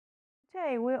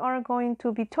Today we are going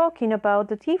to be talking about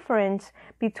the difference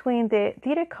between the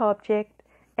direct object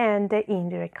and the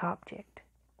indirect object.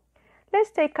 Let's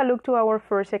take a look to our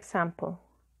first example.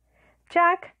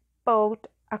 Jack bought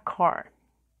a car.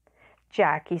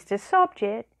 Jack is the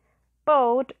subject,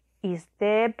 bought is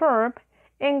the verb,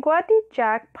 and what did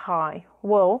Jack buy?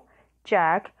 Well,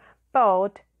 Jack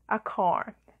bought a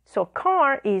car. So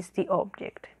car is the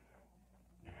object.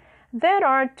 There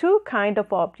are two kinds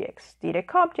of objects,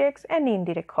 direct objects and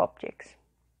indirect objects.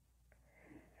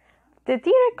 The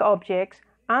direct objects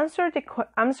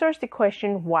answers the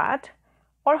question what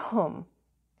or whom.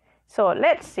 So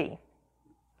let's see.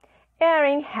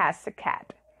 Erin has a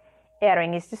cat.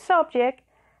 Erin is the subject,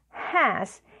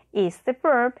 has is the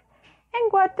verb,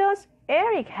 and what does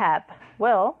Eric have?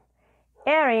 Well,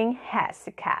 Erin has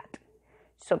a cat.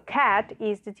 So cat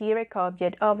is the direct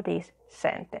object of this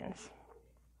sentence.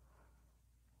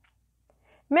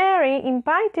 Mary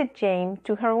invited James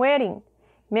to her wedding.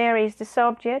 Mary is the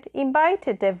subject,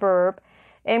 invited the verb,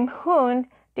 and whom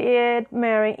did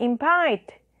Mary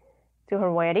invite to her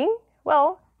wedding?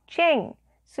 Well, James.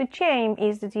 So James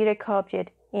is the direct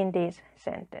object in this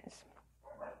sentence.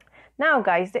 Now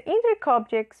guys, the indirect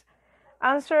objects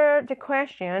answer the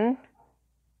question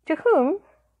to whom,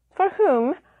 for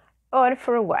whom, or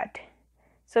for what.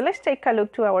 So let's take a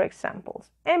look to our examples.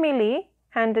 Emily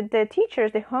handed the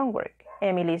teachers the homework.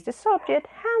 Emily is the subject,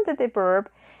 handed the verb,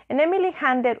 and Emily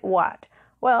handed what?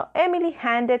 Well, Emily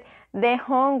handed the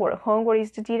homework. Homework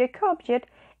is the direct object,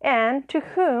 and to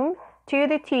whom? To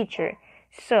the teacher.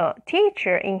 So,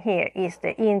 teacher in here is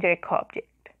the indirect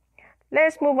object.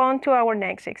 Let's move on to our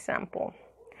next example.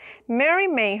 Mary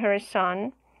made her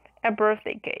son a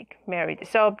birthday cake. Mary the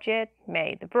subject,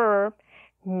 made the verb,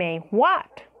 made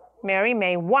what? Mary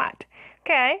made what?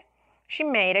 Okay, she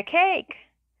made a cake.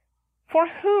 For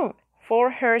whom?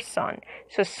 For her son.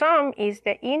 So son is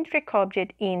the indirect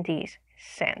object in this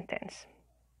sentence.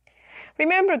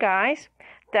 Remember guys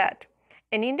that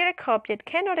an indirect object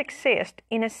cannot exist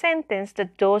in a sentence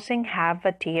that doesn't have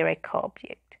a direct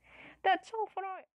object. That's all for now.